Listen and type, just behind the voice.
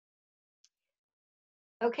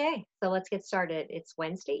Okay, so let's get started. It's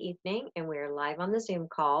Wednesday evening and we're live on the Zoom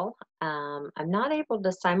call. I'm not able to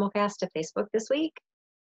simulcast to Facebook this week,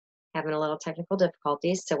 having a little technical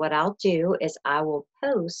difficulties. So, what I'll do is I will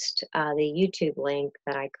post the YouTube link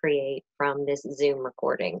that I create from this Zoom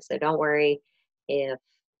recording. So, don't worry if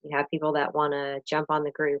you have people that want to jump on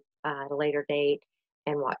the group at a later date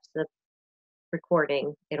and watch the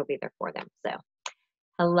recording, it'll be there for them. So,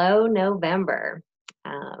 hello, November.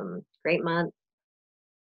 Great month.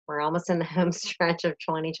 We're almost in the home stretch of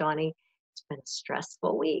 2020. It's been a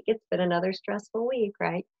stressful week. It's been another stressful week,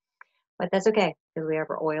 right? But that's okay because we have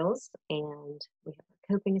our oils and we have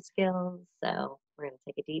our coping skills. So we're going to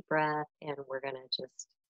take a deep breath and we're going to just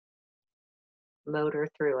motor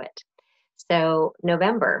through it. So,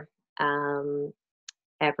 November, um,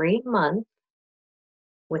 every month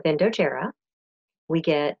within doTERRA, we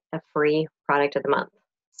get a free product of the month.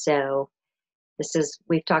 So,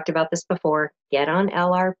 we've talked about this before. Get on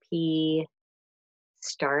LRP,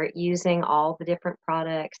 start using all the different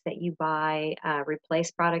products that you buy, replace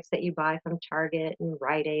products that you buy from Target and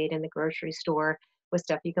Rite Aid and the grocery store with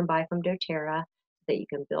stuff you can buy from doTERRA so that you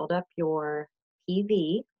can build up your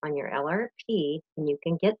PV on your LRP and you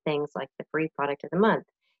can get things like the free product of the month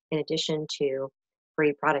in addition to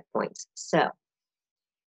free product points. So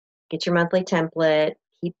get your monthly template,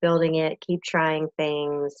 keep building it, keep trying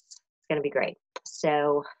things. It's going to be great.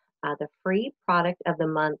 So the free product of the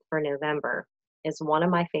month for November is one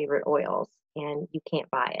of my favorite oils, and you can't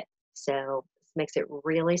buy it. So this makes it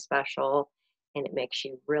really special, and it makes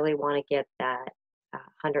you really want to get that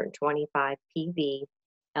 125 PV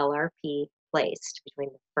LRP placed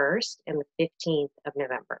between the 1st and the 15th of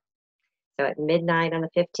November. So at midnight on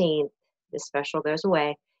the 15th, this special goes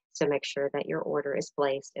away. So make sure that your order is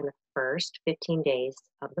placed in the first 15 days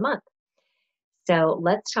of the month. So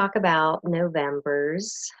let's talk about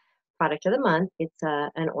November's product of the month. It's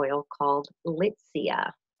an oil called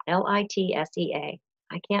Litsea, Litsea.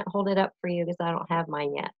 I can't hold it up for you because I don't have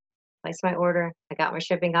mine yet. Placed my order. I got my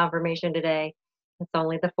shipping confirmation today. It's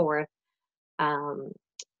only the 4th.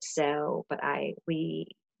 We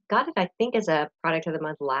got it, I think, as a product of the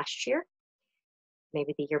month last year,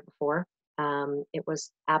 maybe the year before. It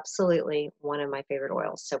was absolutely one of my favorite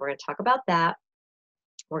oils. So we're going to talk about that.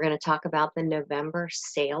 We're going to talk about the November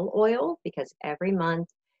sale oil because every month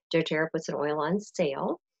doTERRA puts an oil on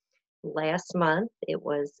sale. Last month it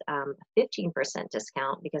was a 15%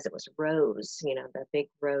 discount because it was Rose, the big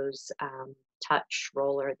Rose Touch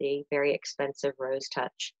roller, the very expensive Rose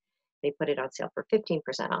Touch. They put it on sale for 15%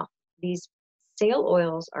 off. These sale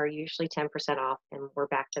oils are usually 10% off, and we're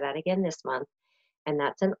back to that again this month. And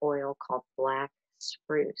that's an oil called Black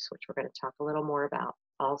Spruce, which we're going to talk a little more about.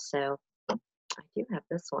 Also, I do have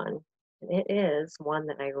this one. It is one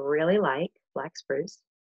that I really like, Black Spruce.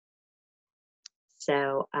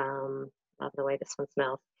 So, love the way this one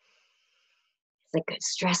smells. It's a good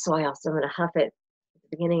stress oil, so I'm going to huff it at the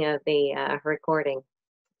beginning of the recording.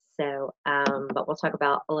 So, but we'll talk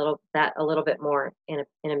about a little bit more in a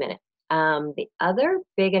minute. The other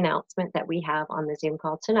big announcement that we have on the Zoom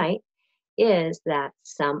call tonight is that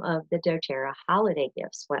some of the doTERRA holiday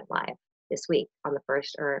gifts went live this week on the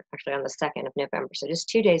 1st, or actually on the 2nd of November. So just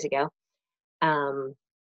 2 days ago.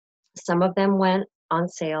 Some of them went on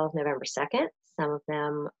sale November 2nd. Some of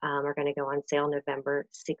them are going to go on sale November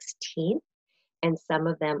 16th. And some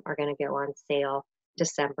of them are going to go on sale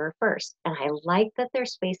December 1st. And I like that they're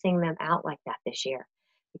spacing them out like that this year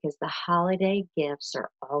because the holiday gifts are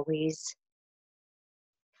always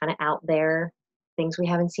kind of out there, things we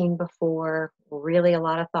haven't seen before. Really, a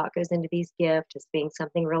lot of thought goes into these gifts as being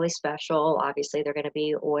something really special. Obviously, they're going to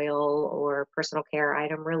be oil or personal care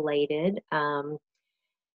item related, but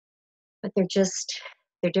they're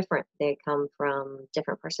different. They come from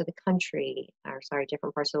different parts of the country,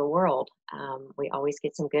 different parts of the world. We always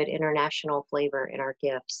get some good international flavor in our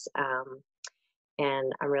gifts.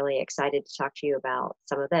 And I'm really excited to talk to you about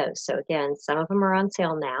some of those. So again, some of them are on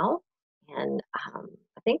sale now, and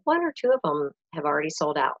I think 1 or 2 of them have already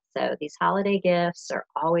sold out. So these holiday gifts are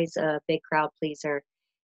always a big crowd pleaser.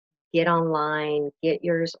 Get online, get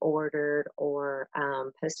yours ordered, or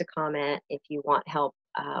post a comment if you want help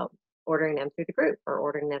ordering them through the group or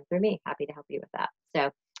ordering them through me. Happy to help you with that.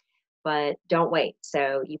 So, but don't wait.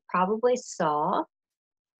 So you probably saw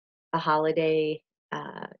a holiday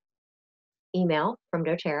email from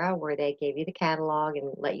doTERRA where they gave you the catalog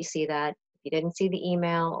and let you see that. If you didn't see the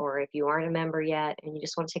email, or if you aren't a member yet and you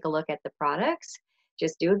just want to take a look at the products,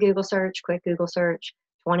 just do a Google search, quick Google search,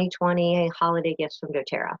 2020 holiday gifts from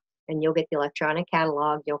doTERRA, and you'll get the electronic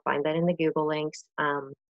catalog. You'll find that in the Google links,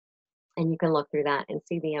 and you can look through that and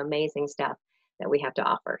see the amazing stuff that we have to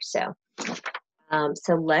offer. So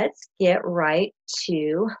So let's get right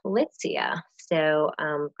to Litsea. So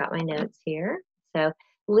got my notes here. So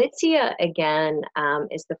Litsea, again,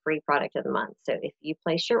 is the free product of the month. So if you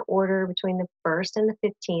place your order between the 1st and the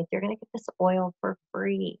 15th, you're going to get this oil for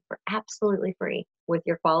free, for absolutely free, with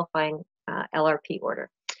your qualifying LRP order.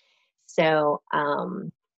 So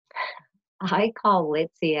I call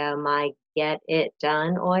Litsea my get it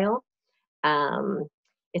done oil. Um,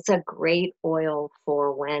 it's a great oil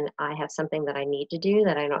for when I have something that I need to do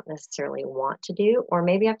that I don't necessarily want to do, or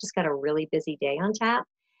maybe I've just got a really busy day on tap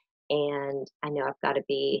and I know I've got to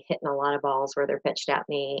be hitting a lot of balls where they're pitched at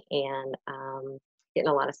me and getting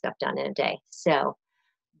a lot of stuff done in a day. So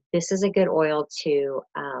this is a good oil to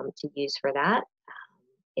use for that.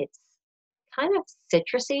 It's kind of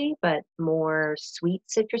citrusy, but more sweet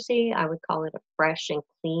citrusy. I would call it a fresh and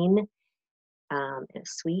clean and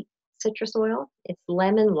sweet citrus oil. It's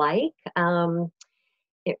lemon-like.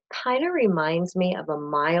 It kind of reminds me of a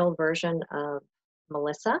mild version of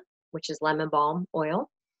Melissa, which is lemon balm oil.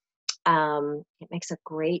 It makes a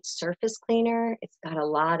great surface cleaner. It's got a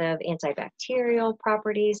lot of antibacterial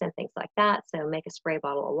properties and things like that. So make a spray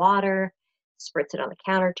bottle of water, spritz it on the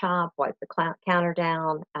countertop, wipe the counter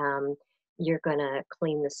down. You're going to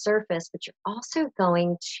clean the surface, but you're also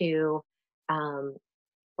going to um,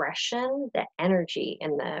 freshen the energy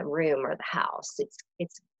in the room or the house.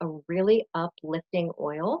 It's a really uplifting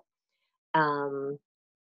oil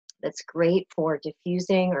that's great for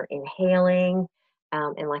diffusing or inhaling.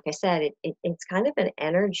 And like I said, it's kind of an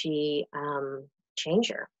energy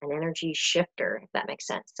changer, an energy shifter, if that makes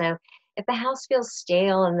sense. So if the house feels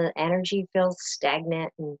stale and the energy feels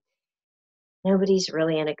stagnant and nobody's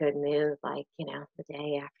really in a good mood, like, the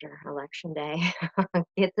day after election day,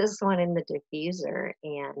 get this one in the diffuser.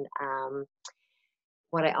 And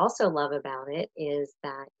what I also love about it is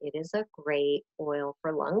that it is a great oil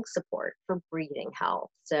for lung support, for breathing health.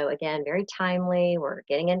 So again, very timely. We're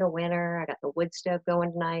getting into winter. I got the wood stove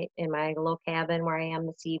going tonight in my little cabin where I am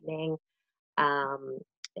this evening.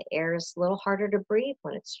 The air is a little harder to breathe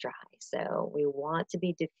when it's dry. So we want to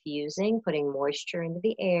be diffusing, putting moisture into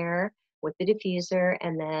the air with the diffuser,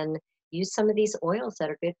 and then use some of these oils that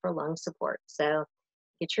are good for lung support. So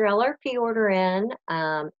get your LRP order in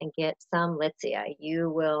and get some Litsea. You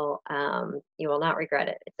will not regret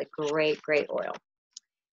it. It's a great, great oil.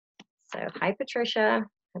 So hi, Patricia.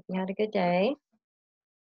 Hope you had a good day.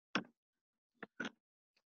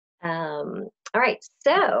 All right,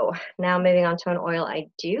 so now moving on to an oil I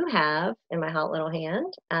do have in my hot little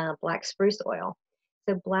hand, black spruce oil.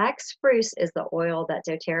 So black spruce is the oil that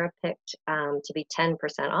doTERRA picked to be 10%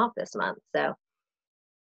 off this month. So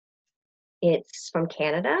it's from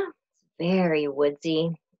Canada, very woodsy.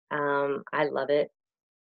 I love it.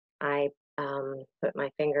 I put my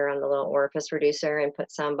finger on the little orifice reducer and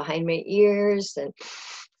put some behind my ears and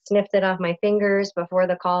sniffed it off my fingers before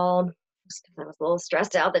the call just because I was a little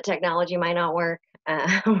stressed out. The technology might not work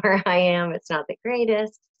where I am. It's not the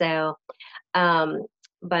greatest. So,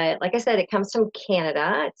 but like I said, it comes from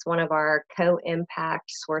Canada. It's one of our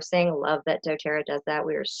co-impact sourcing. Love that doTERRA does that.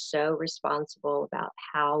 We are so responsible about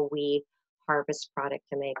how we harvest product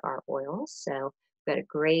to make our oils. So we've got a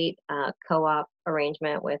great co-op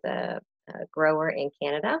arrangement with a grower in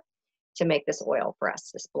Canada to make this oil for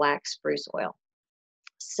us, this black spruce oil.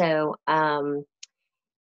 So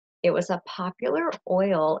it was a popular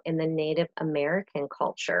oil in the Native American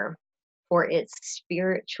culture for its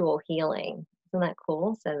spiritual healing. Isn't that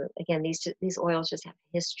cool? So again, these oils just have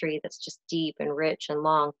history that's just deep and rich and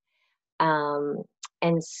long.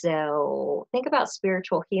 And so think about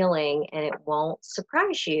spiritual healing, and it won't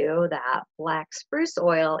surprise you that black spruce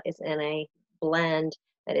oil is in a blend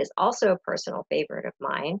that is also a personal favorite of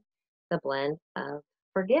mine, the blend of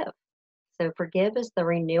Forgive. So Forgive is the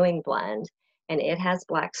renewing blend, and it has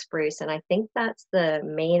black spruce. And I think that's the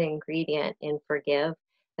main ingredient in Forgive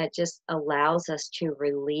that just allows us to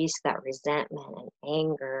release that resentment and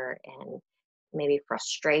anger and maybe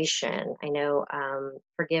frustration. I know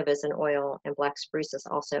Forgive is an oil, and black spruce is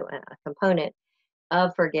also a component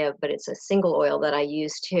of Forgive, but it's a single oil that I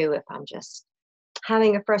use too if I'm just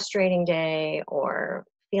having a frustrating day or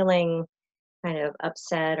feeling kind of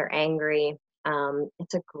upset or angry.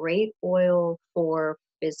 It's a great oil for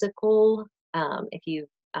physical, if you've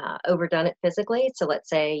overdone it physically. So let's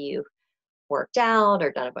say you've worked out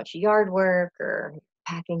or done a bunch of yard work or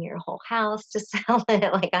packing your whole house to sell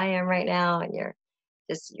it like I am right now, and you're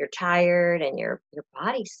tired and your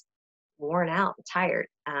body's worn out and tired.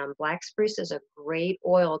 Black spruce is a great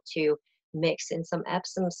oil to mix in some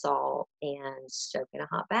Epsom salt and soak in a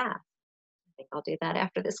hot bath. think I'll do that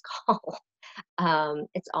after this call.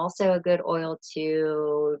 It's also a good oil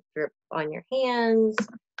to drip on your hands,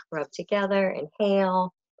 rub together,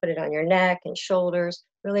 inhale, put it on your neck and shoulders.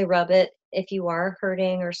 Really rub it if you are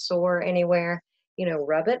hurting or sore anywhere.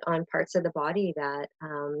 Rub it on parts of the body that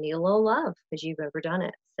need a little love because you've overdone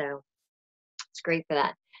it. So it's great for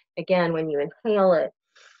that. Again, when you inhale it,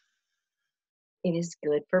 it is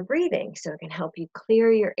good for breathing. So it can help you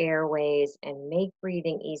clear your airways and make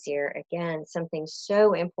breathing easier. Again, something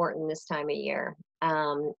so important this time of year.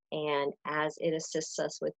 And as it assists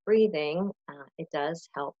us with breathing, it does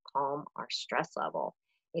help calm our stress level.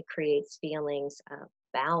 It creates feelings of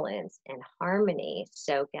balance and harmony.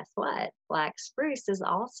 So guess what? Black spruce is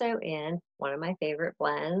also in one of my favorite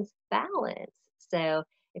blends, balance. So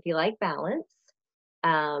if you like balance,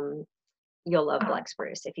 um, you'll love black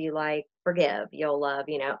spruce. If you like forgive, you'll love,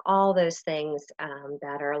 all those things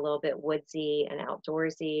that are a little bit woodsy and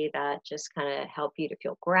outdoorsy that just kind of help you to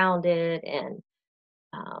feel grounded and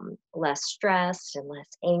less stressed and less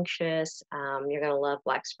anxious. You're going to love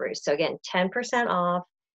black spruce. So again, 10% off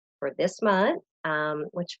for this month,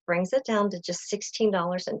 which brings it down to just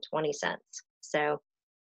 $16.20. So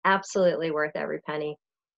absolutely worth every penny,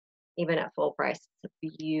 even at full price. It's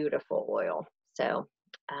a beautiful oil. So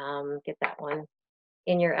get that one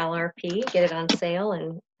in your LRP, get it on sale,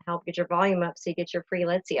 and help get your volume up so you get your free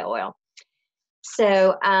Lidsia oil.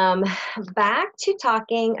 So back to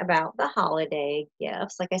talking about the holiday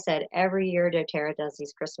gifts. Like I said, every year doTERRA does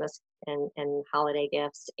these Christmas and holiday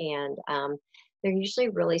gifts, and they're usually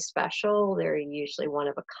really special. They're usually one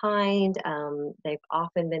of a kind. They've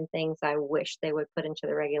often been things I wish they would put into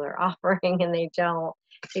the regular offering, and they don't.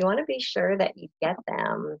 So you want to be sure that you get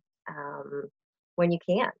them when you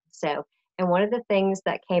can. So, and one of the things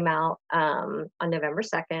that came out on November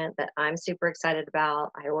 2nd that I'm super excited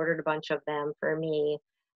about, I ordered a bunch of them for me,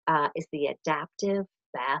 is the Adaptive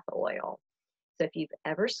Bath Oil. So if you've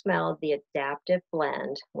ever smelled the Adaptive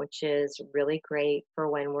Blend, which is really great for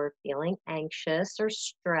when we're feeling anxious or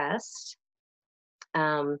stressed,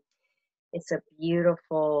 it's a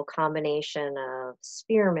beautiful combination of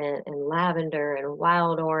spearmint and lavender and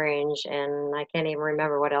wild orange, and I can't even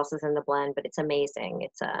remember what else is in the blend, but it's amazing.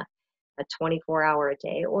 It's a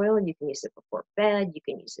 24-hour-a-day oil. You can use it before bed. You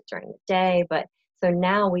can use it during the day. But so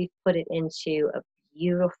now we've put it into a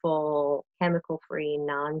beautiful, chemical-free,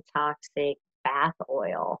 non-toxic bath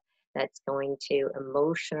oil that's going to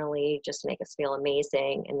emotionally just make us feel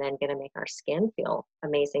amazing and then going to make our skin feel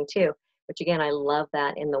amazing too. Which again, I love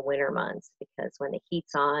that in the winter months because when the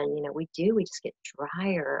heat's on, we just get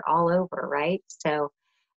drier all over, right? So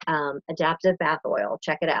Adaptive Bath Oil,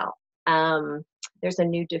 check it out. There's a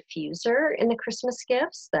new diffuser in the Christmas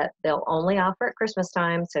gifts that they'll only offer at Christmas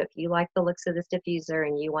time. So if you like the looks of this diffuser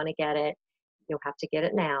and you want to get it, you'll have to get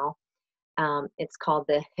it now. It's called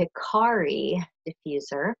the Hikari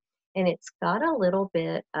diffuser, and it's got a little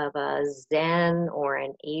bit of a Zen or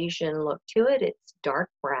an Asian look to it. It's dark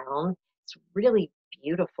brown. It's really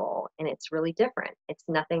beautiful, and it's really different. It's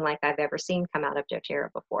nothing like I've ever seen come out of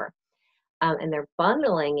doTERRA before. And they're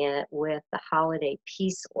bundling it with the holiday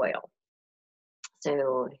peace oil.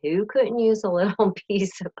 So who couldn't use a little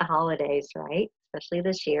piece of the holidays, right? Especially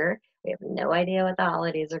this year. We have no idea what the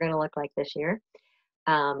holidays are going to look like this year.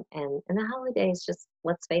 And the holidays, just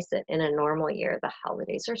let's face it, in a normal year, the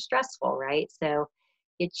holidays are stressful, right? So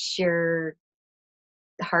it's your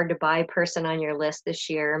hard to buy person on your list this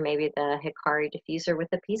year, maybe the Hikari diffuser with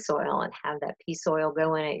the peace oil, and have that peace oil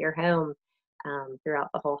going at your home throughout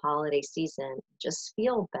the whole holiday season. Just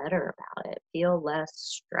feel better about it, feel less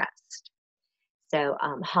stressed. So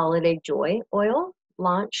Holiday Joy oil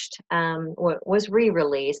launched, was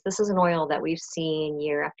re-released. This is an oil that we've seen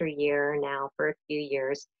year after year now for a few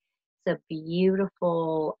years. It's a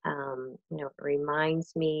beautiful, it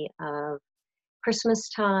reminds me of Christmas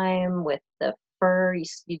time with the fir.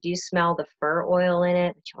 You do smell the fir oil in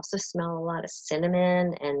it, but you also smell a lot of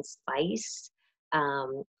cinnamon and spice.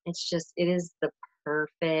 It is the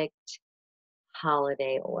perfect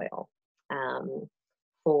holiday oil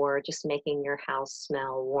for just making your house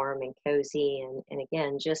smell warm and cozy. And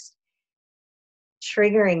again, just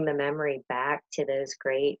triggering the memory back to those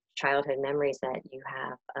great childhood memories that you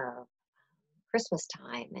have of Christmas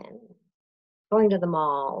time and going to the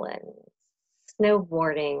mall and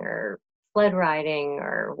snowboarding or sled riding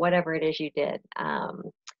or whatever it is you did.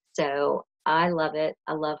 So I love it.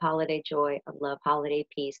 I love Holiday Joy. I love Holiday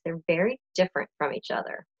Peace. They're very different from each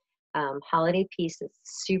other. Holiday Peace is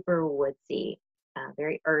super woodsy,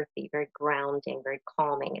 very earthy, very grounding, very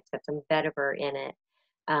calming. It's got some vetiver in it,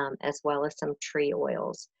 as well as some tree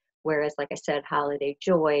oils. Whereas, like I said, Holiday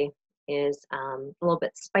Joy is a little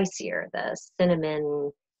bit spicier, the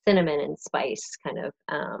cinnamon and spice kind of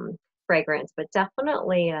fragrance, but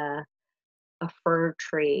definitely a fir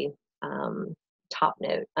tree top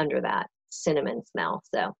note under that cinnamon smell.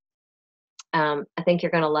 So I think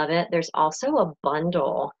you're going to love it. There's also a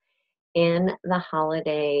bundle in the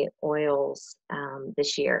holiday oils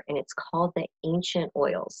this year, and it's called the Ancient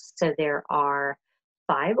Oils. So there are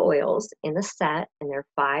 5 oils in the set, and they're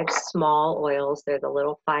 5 small oils. They're the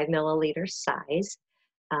little 5 milliliter size.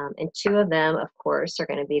 And 2 of them, of course, are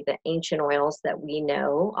going to be the ancient oils that we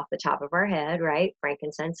know off the top of our head, right?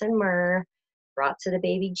 Frankincense and myrrh, brought to the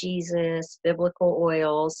baby Jesus, biblical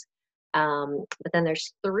oils. But then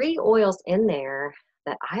there's 3 oils in there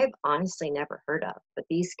that I've honestly never heard of, but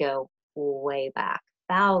these go way back,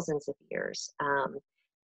 thousands of years.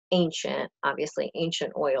 Ancient, obviously,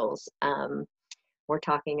 ancient oils. We're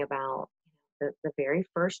talking about the very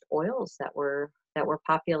first oils that were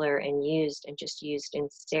popular and used, and just used in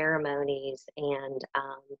ceremonies and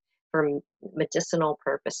for medicinal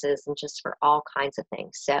purposes and just for all kinds of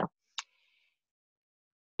things. So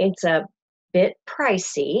it's a bit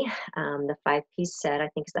pricey. The 5-piece set, I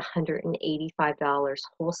think, is $185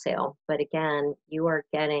 wholesale. But again, you are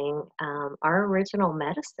getting our original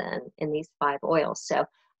medicine in these 5 oils. So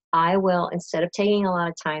I will, instead of taking a lot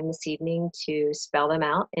of time this evening to spell them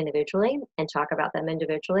out individually and talk about them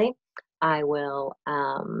individually, I will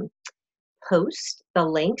post the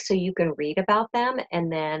link so you can read about them.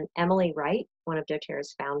 And then Emily Wright, one of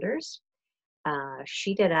doTERRA's founders,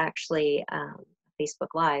 she did actually Facebook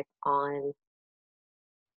Live on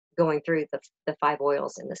going through the 5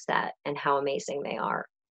 oils in the set and how amazing they are,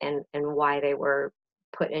 and why they were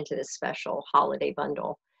put into this special holiday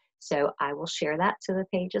bundle. So I will share that to the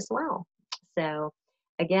page as well. So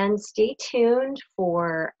again, stay tuned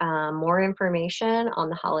for more information on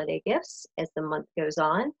the holiday gifts as the month goes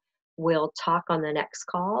on. We'll talk on the next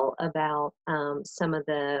call about some of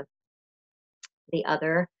the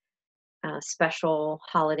other special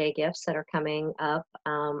holiday gifts that are coming up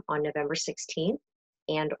on November 16th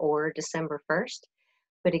and or December 1st.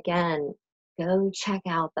 But again, go check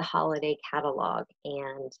out the holiday catalog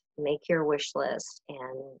and make your wish list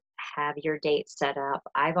and have your date set up.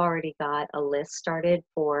 I've already got a list started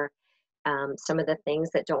for some of the things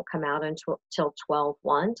that don't come out until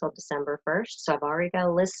 12/1, till December 1st. So I've already got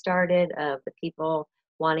a list started of the people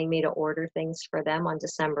wanting me to order things for them on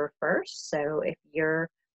December 1st. So if you're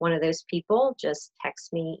one of those people, just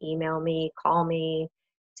text me, email me, call me,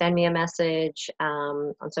 send me a message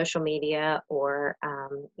on social media, or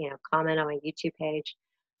comment on my YouTube page,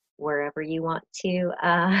 wherever you want to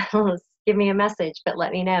give me a message. But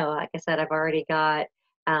let me know. Like I said, I've already got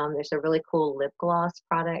there's a really cool lip gloss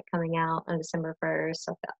product coming out on December 1st.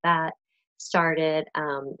 So I've got that started.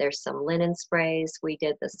 There's some linen sprays. We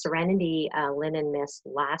did the Serenity linen mist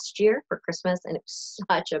last year for Christmas, and it was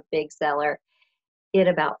such a big seller. It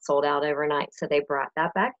about sold out overnight. So they brought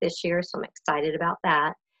that back this year. So I'm excited about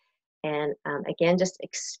that. And again, just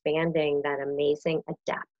expanding that amazing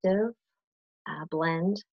adaptive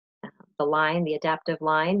blend, the adaptive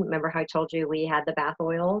line. Remember how I told you we had the bath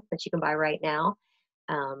oil that you can buy right now?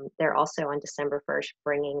 They're also on December 1st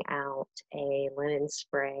bringing out a linen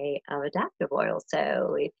spray of adaptive oil.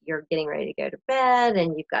 So if you're getting ready to go to bed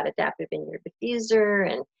and you've got adaptive in your diffuser,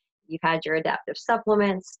 and you've had your adaptive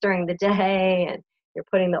supplements during the day, and you're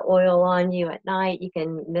putting the oil on you at night, you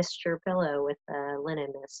can mist your pillow with the linen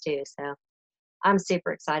mist too. So I'm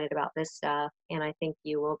super excited about this stuff, and I think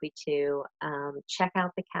you will be too. Check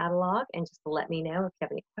out the catalog and just let me know if you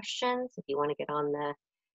have any questions, if you want to get on the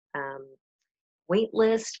wait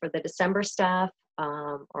list for the December stuff,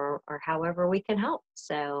 or however we can help.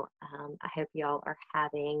 So I hope y'all are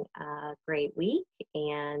having a great week,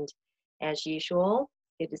 and as usual,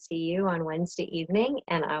 good to see you on Wednesday evening,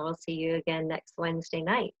 and I will see you again next Wednesday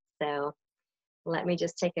night. So let me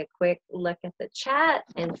just take a quick look at the chat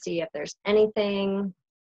and see if there's any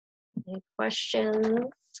questions.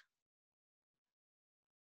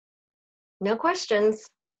 No questions,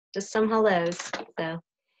 just some hellos. So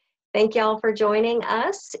thank y'all for joining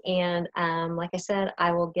us. And like I said,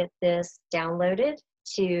 I will get this downloaded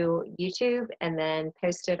to YouTube and then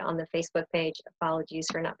posted on the Facebook page. Apologies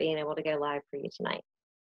for not being able to go live for you tonight.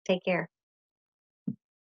 Take care.